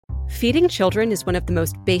Feeding children is one of the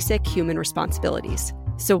most basic human responsibilities.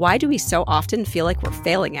 So why do we so often feel like we're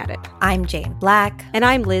failing at it? I'm Jane Black. And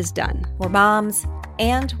I'm Liz Dunn. We're moms,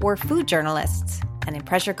 and we're food journalists. And in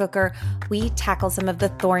Pressure Cooker, we tackle some of the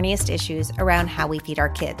thorniest issues around how we feed our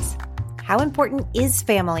kids. How important is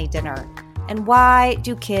family dinner? And why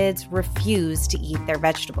do kids refuse to eat their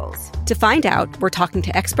vegetables? To find out, we're talking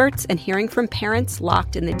to experts and hearing from parents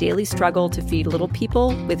locked in the daily struggle to feed little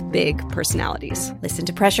people with big personalities. Listen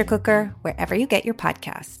to Pressure Cooker wherever you get your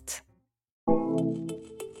podcasts.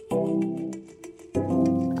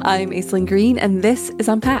 I'm Aislinn Green, and this is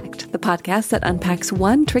Unpacked, the podcast that unpacks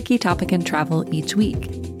one tricky topic in travel each week.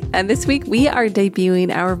 And this week, we are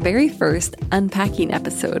debuting our very first Unpacking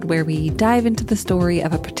episode, where we dive into the story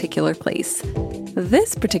of a particular place.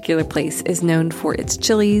 This particular place is known for its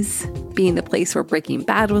chilies, being the place where Breaking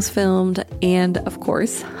Bad was filmed, and, of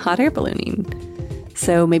course, hot air ballooning.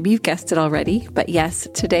 So maybe you've guessed it already, but yes,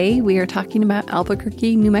 today we are talking about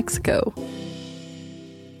Albuquerque, New Mexico.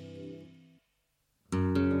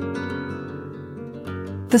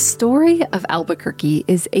 The story of Albuquerque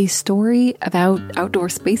is a story about outdoor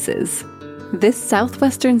spaces. This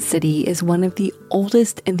southwestern city is one of the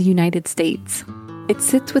oldest in the United States. It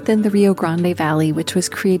sits within the Rio Grande Valley, which was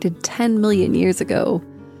created 10 million years ago.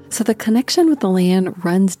 So the connection with the land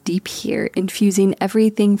runs deep here, infusing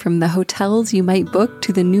everything from the hotels you might book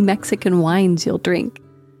to the New Mexican wines you'll drink.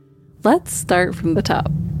 Let's start from the top,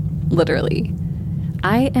 literally.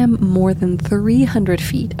 I am more than 300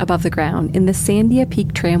 feet above the ground in the Sandia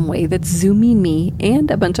Peak tramway that's zooming me and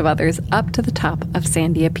a bunch of others up to the top of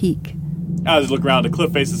Sandia Peak. As you look around the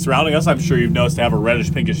cliff faces surrounding us, I'm sure you've noticed they have a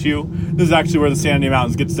reddish pinkish hue. This is actually where the Sandia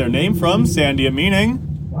Mountains gets their name from, Sandia meaning...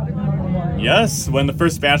 Yes, when the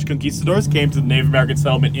first Spanish conquistadors came to the Native American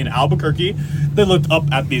settlement in Albuquerque, they looked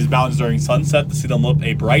up at these mountains during sunset to see them look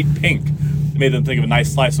a bright pink. It made them think of a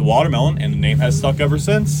nice slice of watermelon, and the name has stuck ever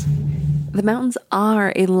since. The mountains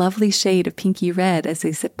are a lovely shade of pinky red as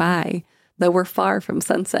they sit by, though we're far from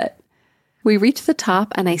sunset. We reach the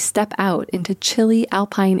top and I step out into chilly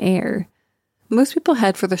alpine air. Most people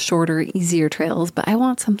head for the shorter, easier trails, but I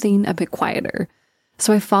want something a bit quieter.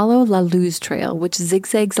 So I follow La Luz Trail, which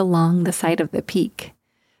zigzags along the side of the peak.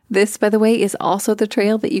 This, by the way, is also the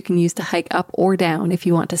trail that you can use to hike up or down if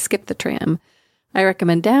you want to skip the tram. I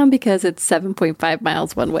recommend down because it's 7.5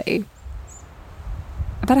 miles one way.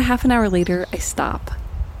 About a half an hour later, I stop.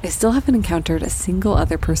 I still haven't encountered a single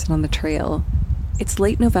other person on the trail. It's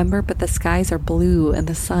late November, but the skies are blue and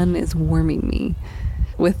the sun is warming me.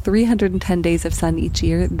 With 310 days of sun each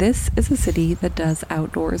year, this is a city that does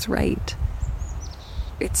outdoors right.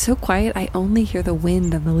 It's so quiet, I only hear the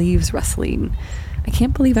wind and the leaves rustling. I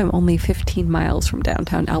can't believe I'm only 15 miles from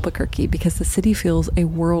downtown Albuquerque because the city feels a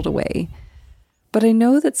world away. But I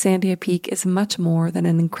know that Sandia Peak is much more than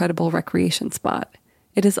an incredible recreation spot.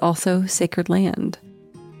 It is also sacred land.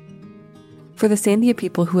 For the Sandia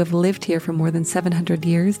people who have lived here for more than 700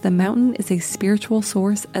 years, the mountain is a spiritual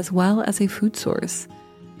source as well as a food source.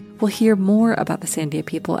 We'll hear more about the Sandia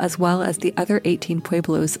people as well as the other 18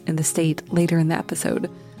 pueblos in the state later in the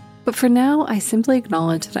episode. But for now, I simply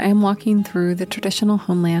acknowledge that I am walking through the traditional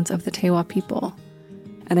homelands of the Tewa people.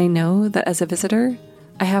 And I know that as a visitor,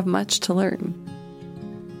 I have much to learn.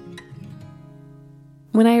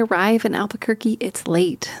 When I arrive in Albuquerque, it's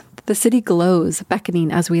late. The city glows,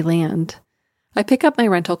 beckoning as we land. I pick up my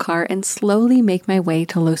rental car and slowly make my way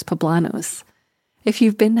to Los Poblanos. If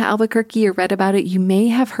you've been to Albuquerque or read about it, you may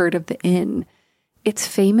have heard of the inn. It's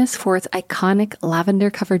famous for its iconic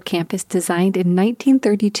lavender-covered campus designed in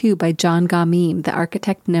 1932 by John Gaumeme, the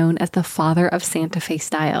architect known as the father of Santa Fe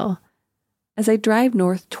style. As I drive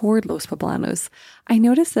north toward Los Poblanos, I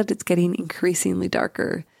notice that it's getting increasingly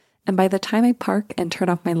darker. And by the time I park and turn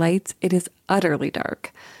off my lights, it is utterly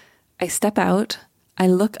dark. I step out, I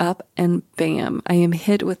look up, and bam, I am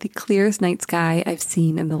hit with the clearest night sky I've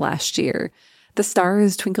seen in the last year. The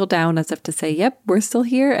stars twinkle down as if to say, yep, we're still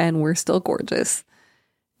here and we're still gorgeous.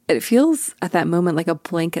 It feels at that moment like a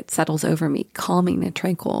blanket settles over me, calming and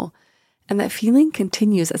tranquil. And that feeling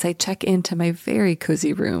continues as I check into my very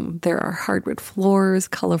cozy room. There are hardwood floors,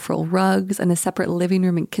 colorful rugs, and a separate living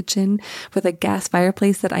room and kitchen with a gas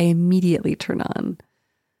fireplace that I immediately turn on.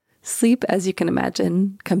 Sleep, as you can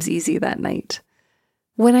imagine, comes easy that night.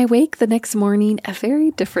 When I wake the next morning, a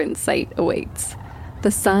very different sight awaits.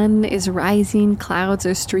 The sun is rising, clouds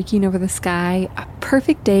are streaking over the sky. A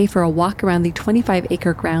perfect day for a walk around the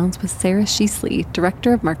 25-acre grounds with Sarah Sheasley,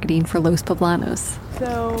 Director of Marketing for Los Poblanos.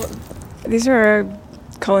 So these are our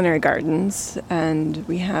culinary gardens, and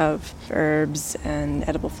we have herbs and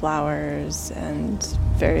edible flowers and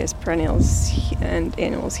various perennials and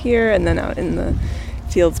annuals here, and then out in the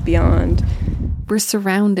fields beyond. We're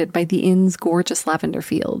surrounded by the inn's gorgeous lavender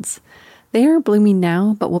fields. They are blooming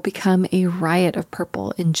now, but will become a riot of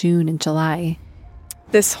purple in June and July.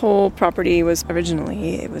 This whole property was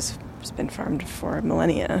originally, it's been farmed for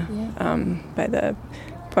millennia by the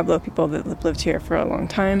Pueblo people that lived here for a long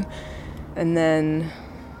time. And then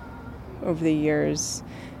over the years,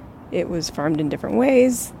 it was farmed in different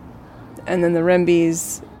ways. And then the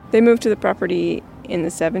Rembes, they moved to the property in the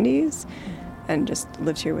 70s and just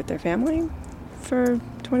lived here with their family for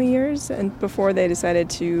 20 years. And before they decided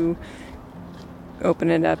to open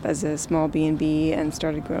it up as a small B&B and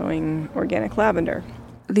started growing organic lavender.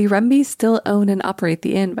 The Rembes still own and operate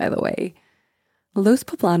the inn, by the way. Los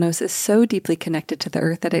Poblanos is so deeply connected to the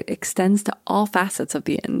earth that it extends to all facets of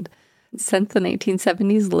the inn. Since the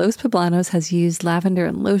 1970s, Los Poblanos has used lavender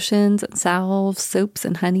in lotions and salves, soaps,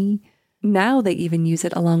 and honey. Now they even use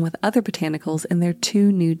it along with other botanicals in their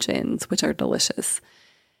 2 new gins, which are delicious.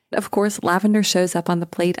 Of course, lavender shows up on the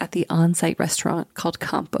plate at the on-site restaurant called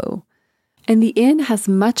Campo. And the inn has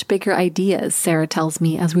much bigger ideas, Sarah tells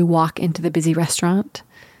me as we walk into the busy restaurant.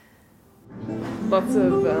 Lots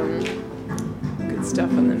of good stuff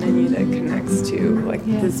on the menu that connects to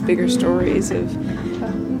these bigger stories of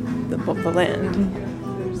the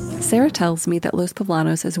land. Sarah tells me that Los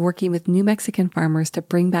Poblanos is working with New Mexican farmers to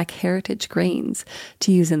bring back heritage grains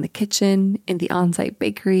to use in the kitchen, in the on-site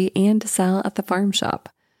bakery, and to sell at the farm shop.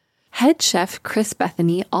 Head chef Chris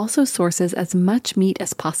Bethany also sources as much meat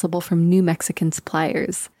as possible from New Mexican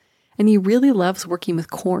suppliers, and he really loves working with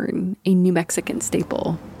corn, a New Mexican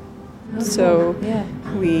staple. So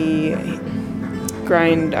we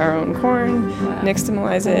grind our own corn,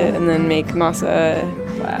 nixtamalize it, and then make masa.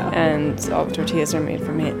 Wow. And all the tortillas are made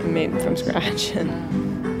from scratch.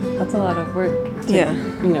 And that's a lot of work to,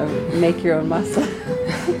 make your own masa.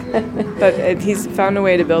 But he's found a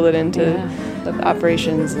way to build it into the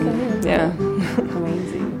operations. And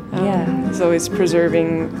amazing. He's always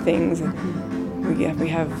preserving things. We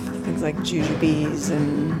have things like jujubes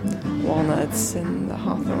and walnuts and the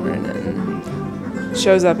hawthorn, and it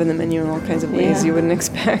shows up in the menu in all kinds of ways you wouldn't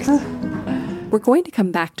expect. We're going to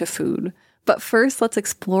come back to food, but first let's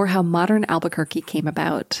explore how modern Albuquerque came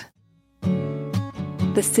about.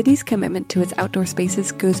 The city's commitment to its outdoor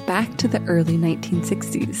spaces goes back to the early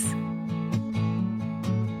 1960s.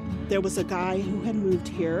 There was a guy who had moved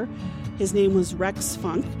here. His name was Rex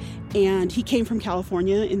Funk, and he came from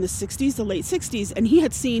California in the 60s, the late 60s, and he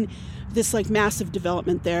had seen this massive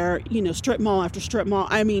development there, strip mall after strip mall.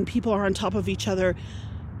 I mean, people are on top of each other,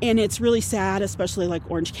 and it's really sad, especially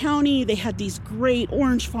Orange County. They had these great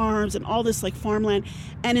orange farms and all this farmland,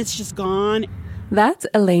 and it's just gone. That's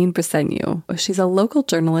Elaine Briceño. She's a local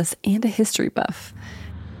journalist and a history buff.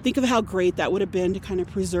 Think of how great that would have been to kind of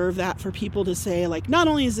preserve that for people to say, not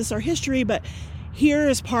only is this our history, but here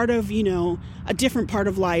is part of, a different part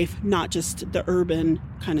of life, not just the urban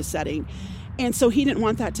kind of setting. And so he didn't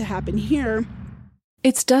want that to happen here.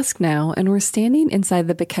 It's dusk now, and we're standing inside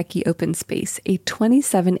the Albuquerque Open Space, a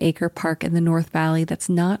 27-acre park in the North Valley that's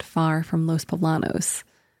not far from Los Poblanos.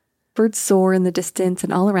 Birds soar in the distance,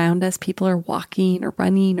 and all around us, people are walking or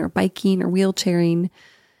running or biking or wheelchairing.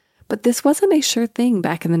 But this wasn't a sure thing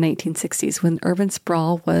back in the 1960s when urban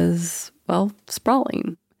sprawl was,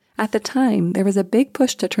 sprawling. At the time, there was a big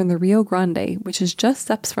push to turn the Rio Grande, which is just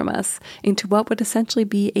steps from us, into what would essentially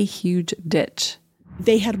be a huge ditch.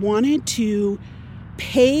 They had wanted to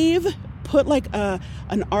put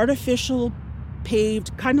an artificial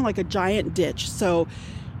paved, kind of like a giant ditch. So,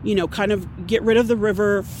 kind of get rid of the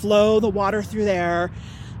river, flow the water through there,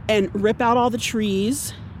 and rip out all the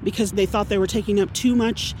trees because they thought they were taking up too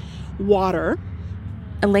much water.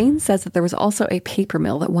 Elaine says that there was also a paper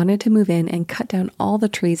mill that wanted to move in and cut down all the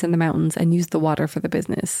trees in the mountains and use the water for the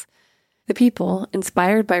business. The people,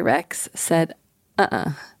 inspired by Rex, said,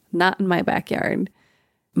 not in my backyard.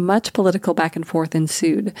 Much political back and forth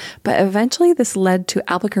ensued, but eventually this led to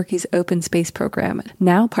Albuquerque's open space program,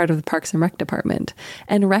 now part of the Parks and Rec Department,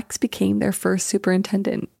 and Rex became their first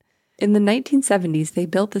superintendent. In the 1970s, they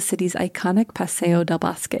built the city's iconic Paseo del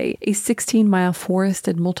Bosque, a 16-mile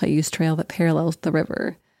forested multi-use trail that parallels the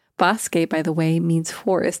river. Bosque, by the way, means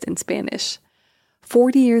forest in Spanish.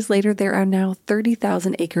 40 years later, there are now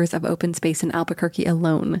 30,000 acres of open space in Albuquerque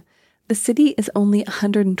alone. The city is only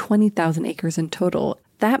 120,000 acres in total.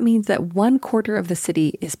 That means that 1/4 of the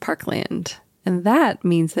city is parkland. And that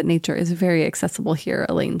means that nature is very accessible here,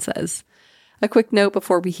 Elaine says. A quick note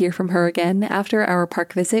before we hear from her again. After our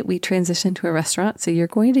park visit, we transitioned to a restaurant, so you're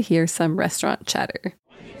going to hear some restaurant chatter.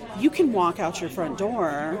 You can walk out your front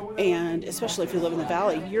door, and especially if you live in the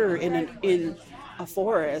valley, you're in a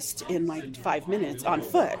forest in like 5 minutes on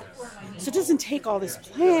foot. So it doesn't take all this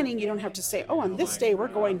planning. You don't have to say, oh, on this day we're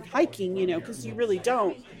going hiking, because you really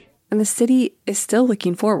don't. And the city is still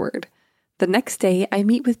looking forward. The next day, I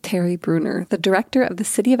meet with Terry Bruner, the director of the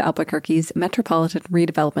City of Albuquerque's Metropolitan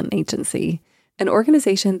Redevelopment Agency, an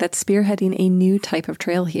organization that's spearheading a new type of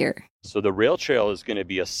trail here. So the rail trail is going to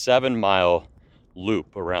be a 7-mile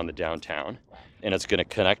loop around the downtown, and it's going to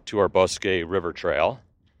connect to our Bosque River Trail.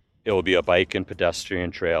 It will be a bike and pedestrian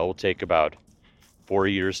trail. It will take about 4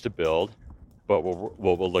 years to build, but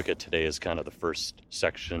what we'll look at today is kind of the first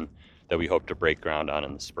section that we hope to break ground on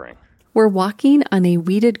in the spring. We're walking on a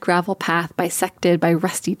weeded gravel path bisected by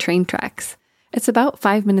rusty train tracks. It's about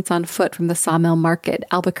 5 minutes on foot from the Sawmill Market,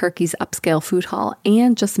 Albuquerque's upscale food hall,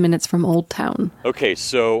 and just minutes from Old Town. Okay,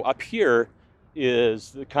 so up here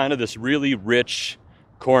is kind of this really rich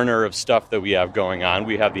corner of stuff that we have going on.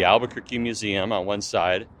 We have the Albuquerque Museum on one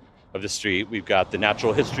side of the street. We've got the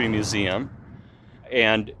Natural History Museum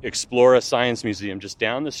and Explora Science Museum just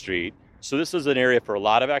down the street. So this is an area for a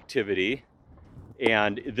lot of activity,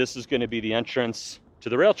 and this is going to be the entrance to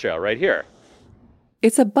the rail trail right here.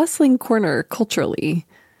 It's a bustling corner culturally,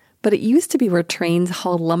 but it used to be where trains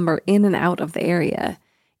hauled lumber in and out of the area.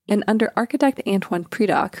 And under architect Antoine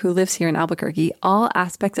Predock, who lives here in Albuquerque, all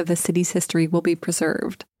aspects of the city's history will be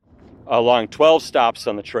preserved. Along 12 stops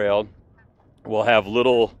on the trail, we'll have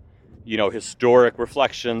little, historic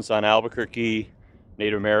reflections on Albuquerque,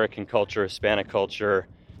 Native American culture, Hispanic culture,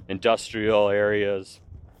 industrial areas.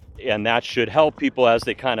 And that should help people as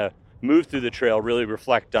they kind of move through the trail really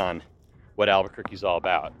reflect on what Albuquerque's all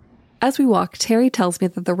about. As we walk, Terry tells me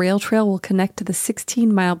that the rail trail will connect to the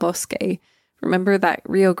 16-mile Bosque. Remember that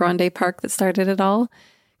Rio Grande park that started it all?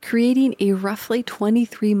 Creating a roughly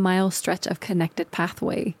 23-mile stretch of connected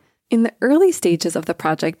pathway. In the early stages of the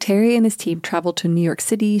project, Terry and his team traveled to New York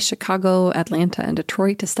City, Chicago, Atlanta, and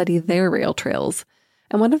Detroit to study their rail trails.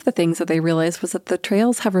 And one of the things that they realized was that the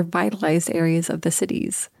trails have revitalized areas of the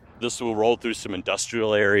cities. This will roll through some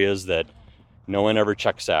industrial areas that no one ever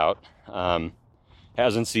checks out.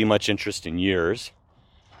 Hasn't seen much interest in years.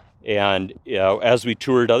 And, as we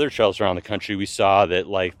toured other trails around the country, we saw that,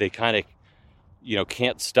 they kind of,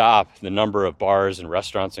 can't stop the number of bars and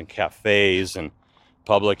restaurants and cafes and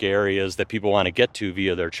public areas that people want to get to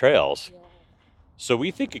via their trails. Yeah. So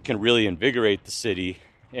we think it can really invigorate the city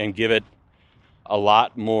and give it a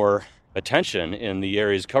lot more attention in the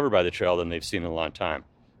areas covered by the trail than they've seen in a long time.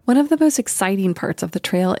 One of the most exciting parts of the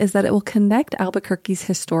trail is that it will connect Albuquerque's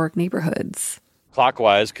historic neighborhoods.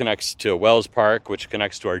 Clockwise connects to Wells Park, which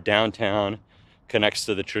connects to our downtown, connects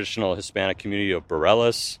to the traditional Hispanic community of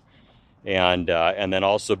Borealis, and then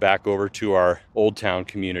also back over to our Old Town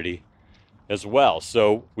community as well.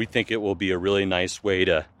 So we think it will be a really nice way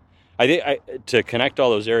to connect all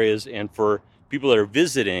those areas, and for people that are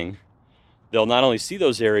visiting, they'll not only see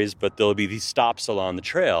those areas, but there'll be these stops along the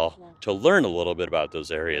trail to learn a little bit about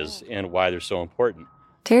those areas and why they're so important.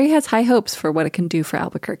 Terry has high hopes for what it can do for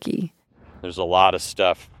Albuquerque. There's a lot of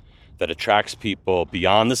stuff that attracts people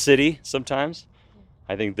beyond the city sometimes.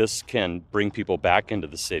 I think this can bring people back into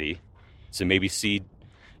the city to maybe see,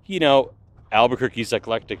 Albuquerque's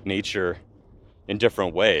eclectic nature in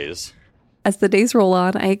different ways. As the days roll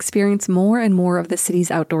on, I experience more and more of the city's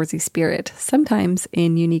outdoorsy spirit, sometimes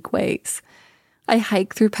in unique ways. I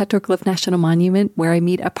hike through Petroglyph National Monument, where I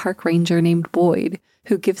meet a park ranger named Boyd,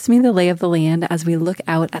 who gives me the lay of the land as we look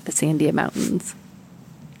out at the Sandia Mountains.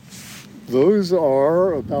 Those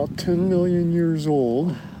are about 10 million years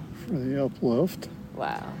old for the uplift.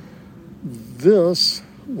 Wow. This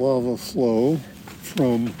lava flow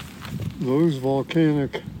from those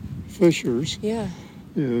volcanic fissures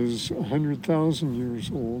is 100,000 years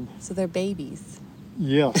old. So they're babies.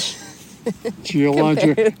 Yes.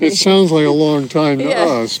 It sounds like a long time to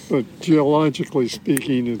us, but geologically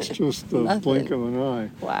speaking, it's just the blink of an eye.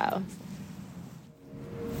 Wow.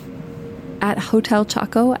 At Hotel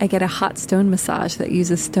Chaco, I get a hot stone massage that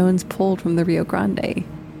uses stones pulled from the Rio Grande.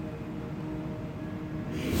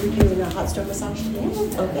 We're doing a hot stone massage today?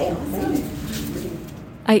 Okay, awesome.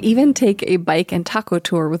 I even take a bike and taco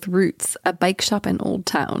tour with Roots, a bike shop in Old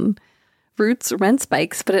Town. Roots rents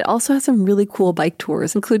bikes, but it also has some really cool bike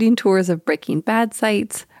tours, including tours of Breaking Bad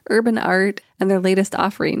sites, urban art, and their latest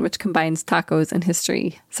offering, which combines tacos and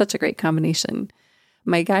history. Such a great combination.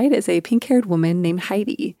 My guide is a pink-haired woman named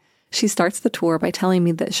Heidi. She starts the tour by telling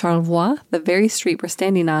me that Charlevoix, the very street we're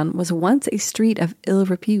standing on, was once a street of ill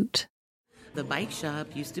repute. The bike shop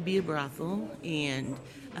used to be a brothel, and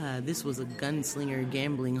this was a gunslinger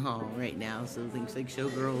gambling hall right now. So things like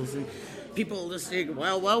showgirls and people just think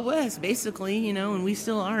Wild Wild West, basically, and we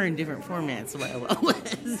still are in different formats, Wild Wild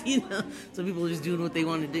West, so people are just doing what they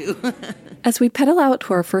want to do. As we pedal out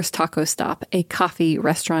to our first taco stop, a coffee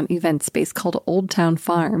restaurant event space called Old Town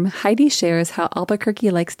Farm, Heidi shares how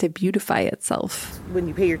Albuquerque likes to beautify itself. When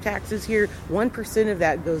you pay your taxes here, 1% of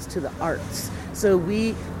that goes to the arts. So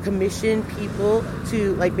we commission people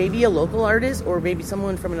to, like maybe a local artist or maybe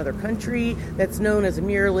someone from another country that's known as a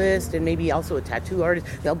muralist and maybe also a tattoo artist.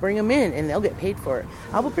 They'll bring them in and they'll get paid for it.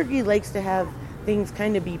 Albuquerque likes to have things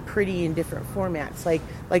kind of be pretty in different formats,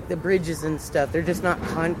 like the bridges and stuff. They're just not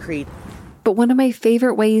concrete. But one of my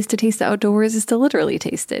favorite ways to taste the outdoors is to literally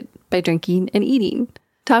taste it, by drinking and eating.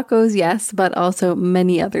 Tacos, yes, but also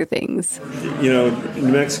many other things. New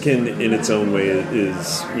Mexican in its own way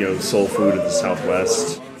is, soul food of the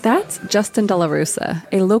Southwest. That's Justin De La Rosa,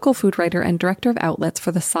 a local food writer and director of outlets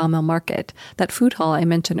for the Sawmill Market, that food hall I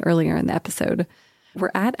mentioned earlier in the episode.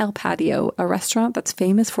 We're at El Patio, a restaurant that's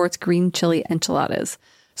famous for its green chili enchiladas.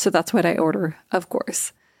 So that's what I order, of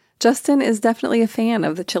course. Justin is definitely a fan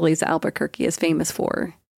of the chilies Albuquerque is famous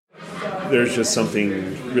for. There's just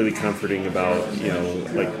something really comforting about,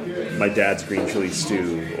 like my dad's green chili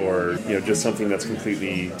stew, or, just something that's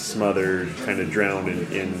completely smothered, kind of drowned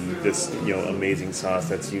in this, amazing sauce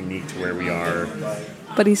that's unique to where we are.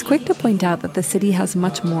 But he's quick to point out that the city has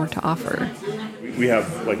much more to offer. We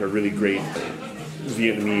have, a really great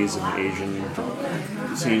Vietnamese and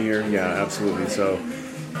Asian scene here. Yeah, absolutely. So,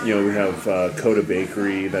 we have Coda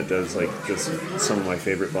Bakery that does just some of my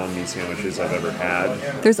favorite banh mi sandwiches I've ever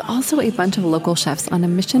had. There's also a bunch of local chefs on a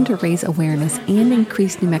mission to raise awareness and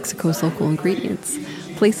increase New Mexico's local ingredients.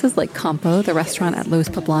 Places like Campo, the restaurant at Los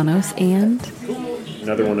Poblanos, and...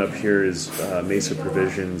 Another one up here is Mesa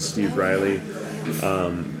Provisions, Steve Riley.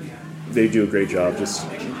 They do a great job just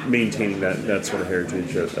maintaining that sort of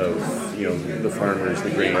heritage of the farmers, the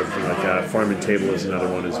grain, everything like that. Farm and Table is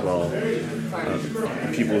another one as well.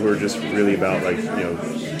 People who are just really about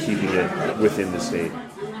keeping it within the state.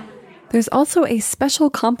 There's also a special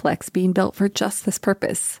complex being built for just this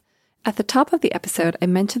purpose. At the top of the episode, I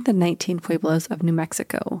mentioned the 19 pueblos of New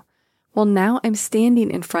Mexico. Well, now I'm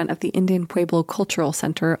standing in front of the Indian Pueblo Cultural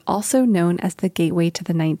Center, also known as the Gateway to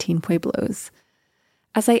the 19 Pueblos.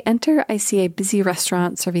 As I enter, I see a busy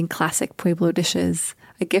restaurant serving classic Pueblo dishes,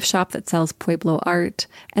 a gift shop that sells Pueblo art,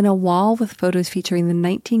 and a wall with photos featuring the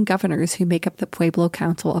 19 governors who make up the Pueblo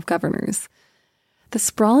Council of Governors. The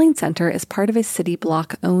sprawling center is part of a city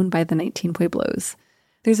block owned by the 19 Pueblos.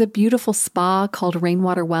 There's a beautiful spa called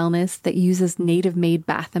Rainwater Wellness that uses native-made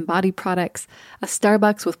bath and body products, a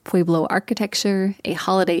Starbucks with Pueblo architecture, a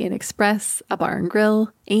Holiday Inn Express, a bar and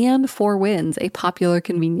grill, and Four Winds, a popular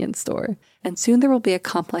convenience store. And soon there will be a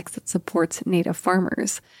complex that supports native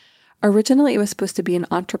farmers. Originally, it was supposed to be an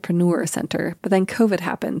entrepreneur center, but then COVID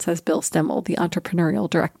happened, says Bill Stemmel, the entrepreneurial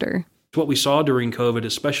director. What we saw during COVID,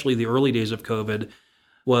 especially the early days of COVID,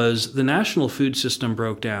 was the national food system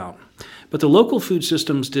broke down. But the local food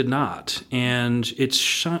systems did not. And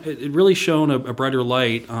it really shone a brighter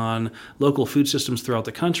light on local food systems throughout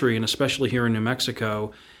the country, and especially here in New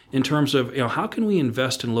Mexico, in terms of how can we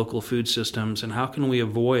invest in local food systems and how can we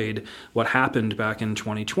avoid what happened back in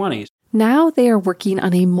 2020. Now they are working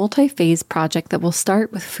on a multi-phase project that will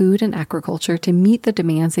start with food and agriculture to meet the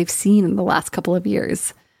demands they've seen in the last couple of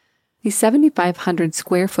years. The 7,500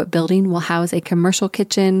 square foot building will house a commercial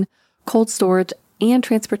kitchen, cold storage, and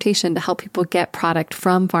transportation to help people get product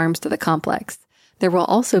from farms to the complex. There will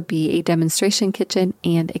also be a demonstration kitchen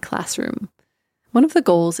and a classroom. One of the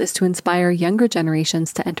goals is to inspire younger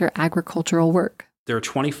generations to enter agricultural work. There are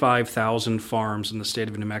 25,000 farms in the state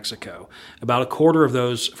of New Mexico. About a quarter of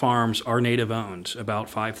those farms are native-owned, about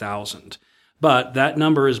 5,000. But that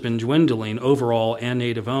number has been dwindling overall and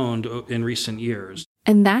native-owned in recent years.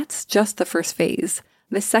 And that's just the first phase.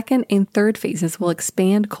 The second and third phases will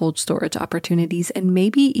expand cold storage opportunities and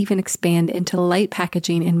maybe even expand into light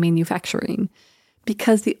packaging and manufacturing,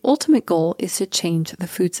 because the ultimate goal is to change the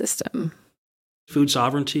food system. Food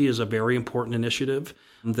sovereignty is a very important initiative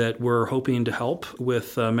that we're hoping to help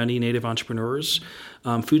with many Native entrepreneurs.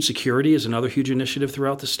 Food security is another huge initiative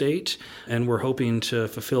throughout the state, and we're hoping to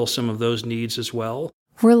fulfill some of those needs as well.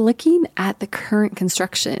 We're looking at the current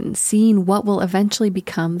construction, seeing what will eventually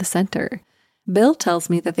become the center. Bill tells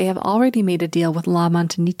me that they have already made a deal with La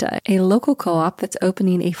Montanita, a local co-op that's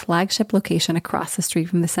opening a flagship location across the street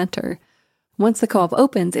from the center. Once the co-op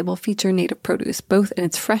opens, it will feature native produce, both in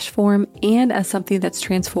its fresh form and as something that's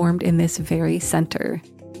transformed in this very center.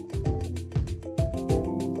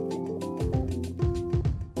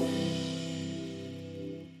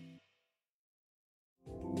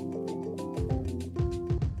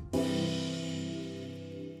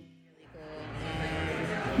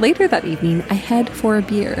 Later that evening, I head for a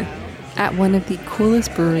beer at one of the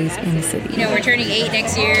coolest breweries in the city. We're turning 8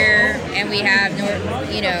 next year, and we have,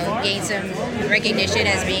 gained some recognition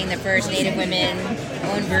as being the first Native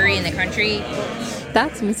women-owned brewery in the country.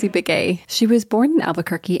 That's Missy Begay. She was born in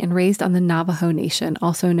Albuquerque and raised on the Navajo Nation,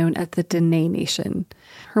 also known as the Dene Nation.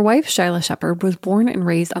 Her wife, Shyla Shepard, was born and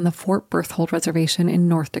raised on the Fort Berthold Reservation in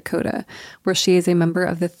North Dakota, where she is a member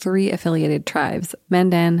of the 3 affiliated tribes,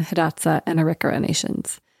 Mandan, Hidatsa, and Arikara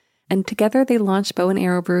nations. And together they launched Bow and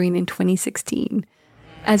Arrow Brewing in 2016.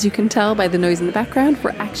 As you can tell by the noise in the background,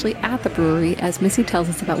 we're actually at the brewery as Missy tells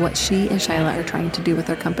us about what she and Shyla are trying to do with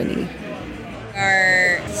their company.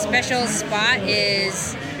 Our special spot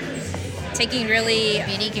is taking really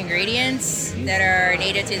unique ingredients that are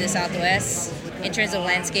native to the Southwest in terms of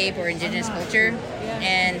landscape or indigenous culture,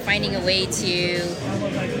 and finding a way to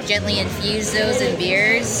gently infuse those in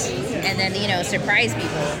beers and then, surprise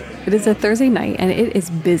people. It is a Thursday night and it is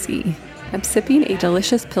busy. I'm sipping a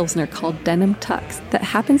delicious Pilsner called Denim Tux that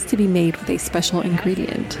happens to be made with a special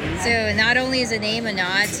ingredient. So not only is the name a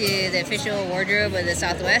nod to the official wardrobe of the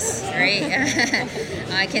Southwest, right?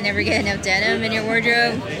 I can never get enough denim in your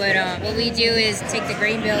wardrobe, but what we do is take the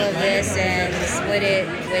grain bill of this and split it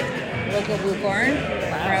with local blue corn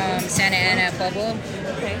from Santa Ana Pueblo.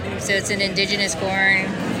 So it's an indigenous corn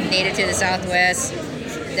native to the Southwest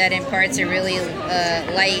that imparts a really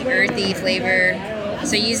light, earthy flavor.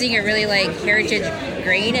 So using a really heritage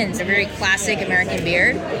grain and it's a very classic American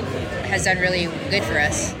beer has done really good for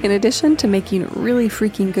us. In addition to making really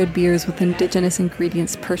freaking good beers with indigenous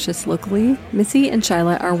ingredients purchased locally, Missy and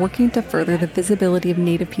Shyla are working to further the visibility of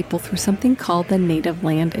Native people through something called the Native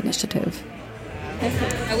Land Initiative.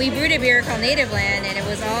 We brewed a beer called Native Land, and it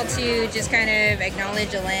was all to just kind of acknowledge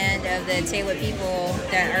the land of the Tewa people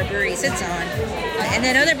that our brewery sits on. And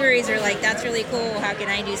then other breweries are like, that's really cool, how can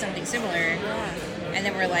I do something similar? And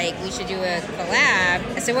then we're like, we should do a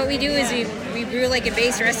collab. So what we do is we brew a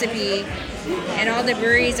base recipe, and all the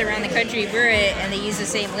breweries around the country brew it, and they use the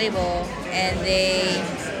same label, and they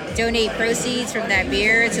donate proceeds from that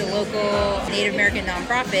beer to local Native American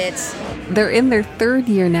nonprofits. They're in their 3rd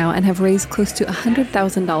year now and have raised close to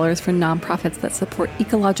 $100,000 for nonprofits that support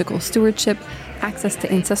ecological stewardship, access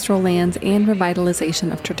to ancestral lands, and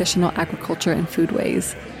revitalization of traditional agriculture and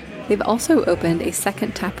foodways. They've also opened a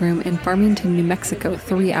second tap room in Farmington, New Mexico,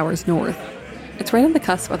 3 hours north. It's right on the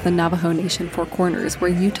cusp of the Navajo Nation Four Corners,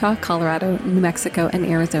 where Utah, Colorado, New Mexico, and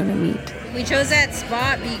Arizona meet. We chose that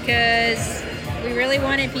spot because we really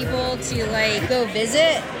wanted people to go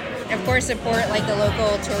visit. Of course, support the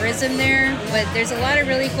local tourism there, but there's a lot of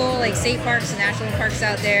really cool state parks and national parks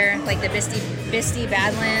out there, like the Bisti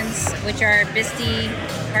Badlands, which our Bisti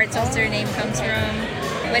hard seltzer name comes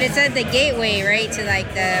from. But it's at the gateway, right, to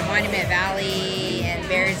the Monument Valley and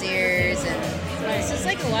Bears Ears, and it's just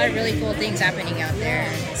a lot of really cool things happening out there.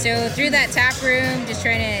 So through that tap room, just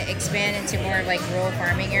trying to expand into more of rural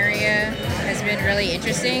farming area has been really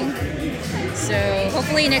interesting. So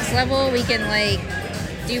hopefully next level we can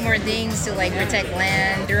do more things to protect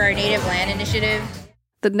land through our Native Land Initiative.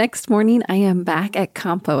 The next morning, I am back at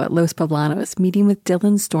Campo at Los Poblanos, meeting with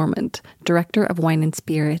Dylan Stormont, Director of Wine and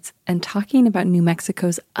Spirits, and talking about New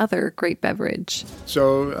Mexico's other great beverage.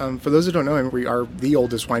 So, for those who don't know, we are the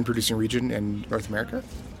oldest wine-producing region in North America.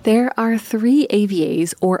 There are 3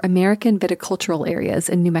 AVAs, or American Viticultural Areas,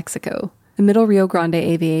 in New Mexico. The Middle Rio Grande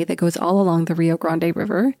AVA that goes all along the Rio Grande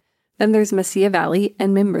River. Then there's Mesilla Valley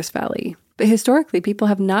and Mimbres Valley. But historically, people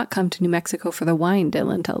have not come to New Mexico for the wine,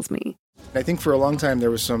 Dylan tells me. I think for a long time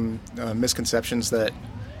there was some misconceptions that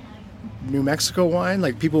New Mexico wine,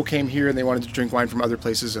 people came here and they wanted to drink wine from other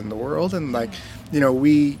places in the world. And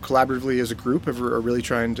we collaboratively as a group are really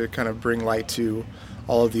trying to kind of bring light to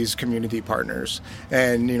all of these community partners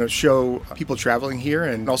and, show people traveling here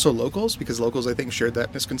and also locals, because locals, I think, shared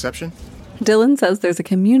that misconception. Dylan says there's a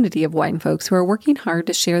community of wine folks who are working hard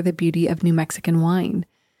to share the beauty of New Mexican wine.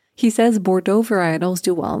 He says Bordeaux varietals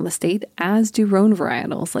do well in the state, as do Rhone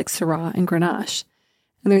varietals like Syrah and Grenache.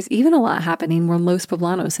 And there's even a lot happening where Los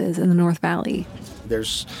Poblanos is in the North Valley.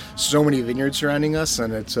 There's so many vineyards surrounding us,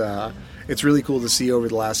 and it's really cool to see over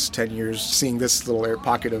the last 10 years, seeing this little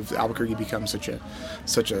pocket of Albuquerque become such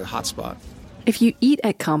a hot spot. If you eat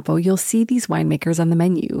at Campo, you'll see these winemakers on the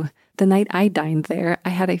menu. The night I dined there, I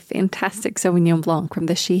had a fantastic Sauvignon Blanc from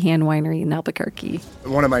the Sheehan Winery in Albuquerque.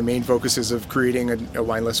 One of my main focuses of creating a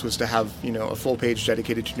wine list was to have, a full page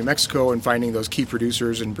dedicated to New Mexico and finding those key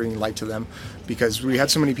producers and bringing light to them, because we had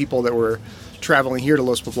so many people that were traveling here to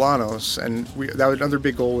Los Poblanos, and another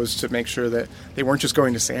big goal was to make sure that they weren't just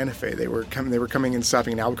going to Santa Fe. They were coming and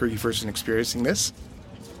stopping in Albuquerque first and experiencing this.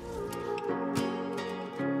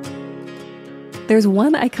 There's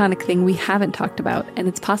one iconic thing we haven't talked about, and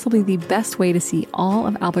it's possibly the best way to see all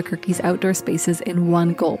of Albuquerque's outdoor spaces in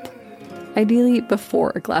one gulp. Ideally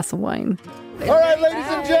before a glass of wine. All right, ladies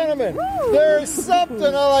and gentlemen, there's something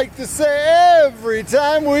I like to say every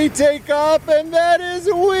time we take off, and that is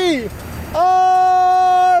we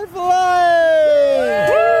are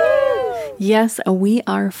flying! Yes, we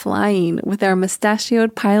are flying with our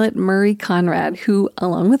mustachioed pilot Murray Conrad, who,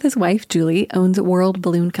 along with his wife Julie, owns World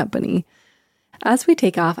Balloon Company. As we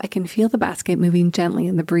take off, I can feel the basket moving gently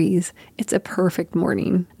in the breeze. It's a perfect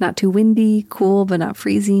morning. Not too windy, cool but not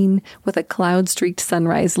freezing, with a cloud-streaked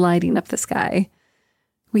sunrise lighting up the sky.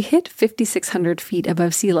 We hit 5,600 feet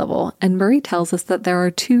above sea level, and Murray tells us that there are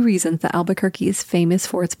 2 reasons that Albuquerque is famous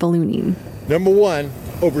for its ballooning. Number 1,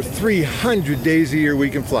 over 300 days a year we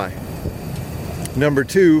can fly. Number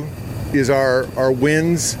 2 is our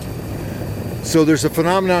winds. So there's a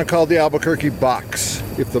phenomenon called the Albuquerque box.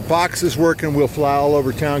 If the box is working, we'll fly all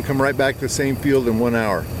over town, come right back to the same field in 1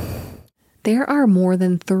 hour. There are more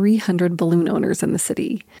than 300 balloon owners in the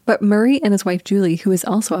city, but Murray and his wife Julie, who is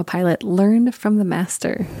also a pilot, learned from the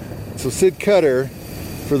master. So Sid Cutter,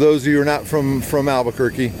 for those of you who are not from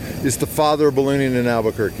Albuquerque, is the father of ballooning in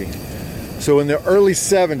Albuquerque. So in the early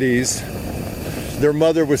 70s, their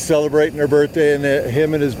mother was celebrating her birthday, and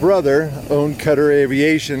him and his brother owned Cutter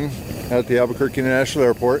Aviation at the Albuquerque International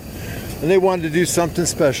Airport, and they wanted to do something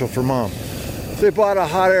special for Mom. So they bought a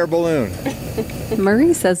hot air balloon.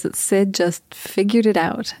 Murray says that Sid just figured it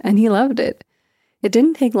out, and he loved it. It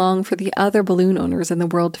didn't take long for the other balloon owners in the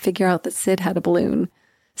world to figure out that Sid had a balloon.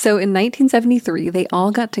 So in 1973, they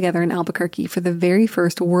all got together in Albuquerque for the very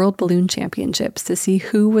first World Balloon Championships to see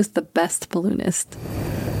who was the best balloonist.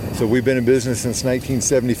 So we've been in business since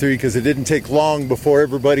 1973 because it didn't take long before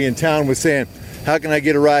everybody in town was saying, how can I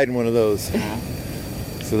get a ride in one of those?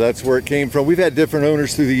 So that's where it came from. We've had different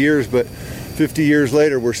owners through the years, but 50 years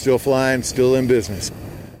later, we're still flying, still in business.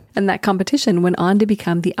 And that competition went on to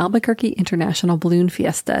become the Albuquerque International Balloon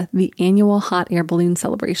Fiesta, the annual hot air balloon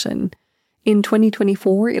celebration. In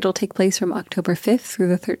 2024, it'll take place from October 5th through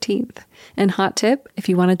the 13th. And hot tip, if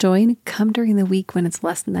you want to join, come during the week when it's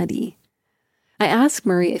less nutty. I asked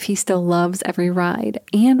Murray if he still loves every ride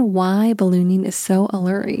and why ballooning is so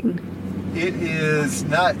alluring. It is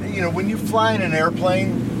not, when you fly in an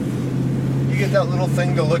airplane, you get that little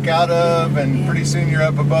thing to look out of, and pretty soon you're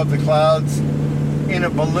up above the clouds. In a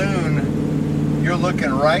balloon, you're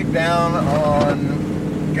looking right down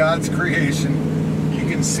on God's creation. You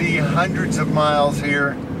can see hundreds of miles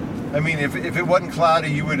here. I mean, if it wasn't cloudy,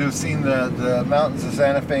 you would have seen the mountains of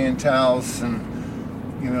Santa Fe and Taos and,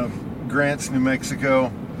 Grants, New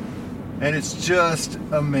Mexico. And it's just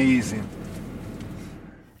amazing.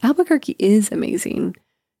 Albuquerque is amazing.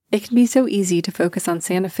 It can be so easy to focus on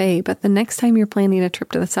Santa Fe, but the next time you're planning a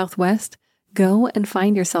trip to the Southwest, go and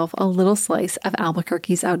find yourself a little slice of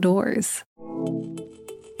Albuquerque's outdoors.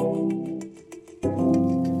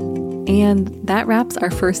 And that wraps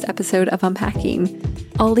our first episode of Unpacking.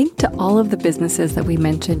 I'll link to all of the businesses that we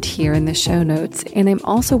mentioned here in the show notes, and I'm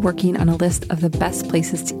also working on a list of the best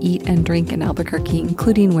places to eat and drink in Albuquerque,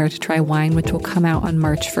 including where to try wine, which will come out on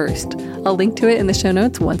March 1st. I'll link to it in the show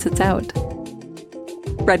notes once it's out.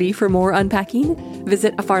 Ready for more unpacking?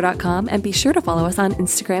 Visit afar.com and be sure to follow us on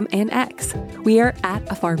Instagram and X. We are at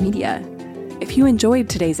Afar Media. If you enjoyed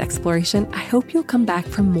today's exploration, I hope you'll come back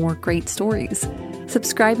for more great stories.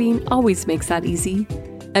 Subscribing always makes that easy.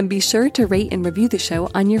 And be sure to rate and review the show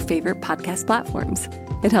on your favorite podcast platforms.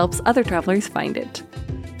 It helps other travelers find it.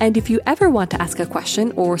 And if you ever want to ask a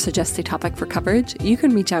question or suggest a topic for coverage, you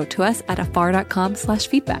can reach out to us at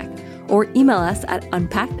afar.com/feedback or email us at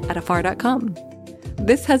unpacked@afar.com.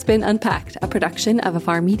 This has been Unpacked, a production of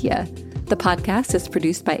Afar Media. The podcast is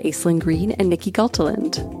produced by Aislinn Green and Nikki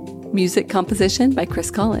Galteland. Music composition by Chris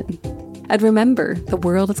Collin. And remember, the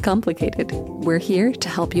world is complicated. We're here to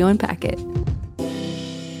help you unpack it.